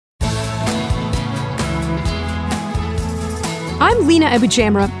I'm Lena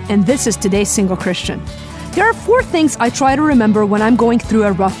Abujamra, and this is Today's Single Christian. There are 4 things I try to remember when I'm going through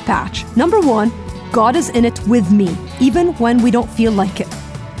a rough patch. Number 1, God is in it with me, even when we don't feel like it.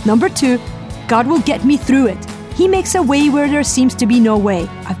 Number 2, God will get me through it. He makes a way where there seems to be no way.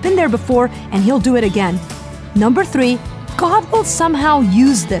 I've been there before, and He'll do it again. Number 3, God will somehow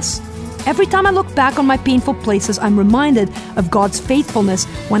use this. Every time I look back on my painful places, I'm reminded of God's faithfulness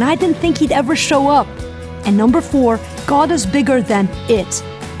when I didn't think He'd ever show up. And number 4, God is bigger than it.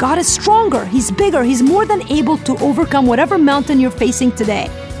 God is stronger, He's bigger, He's more than able to overcome whatever mountain you're facing today.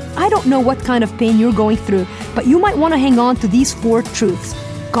 I don't know what kind of pain you're going through, but you might want to hang on to these 4 truths.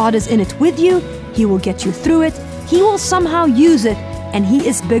 God is in it with you, He will get you through it, He will somehow use it, and He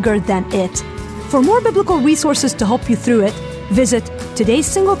is bigger than it. For more biblical resources to help you through it, visit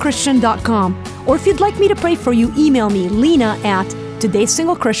todaysinglechristian.com. Or if you'd like me to pray for you, email me,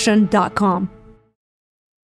 lena@todaysinglechristian.com.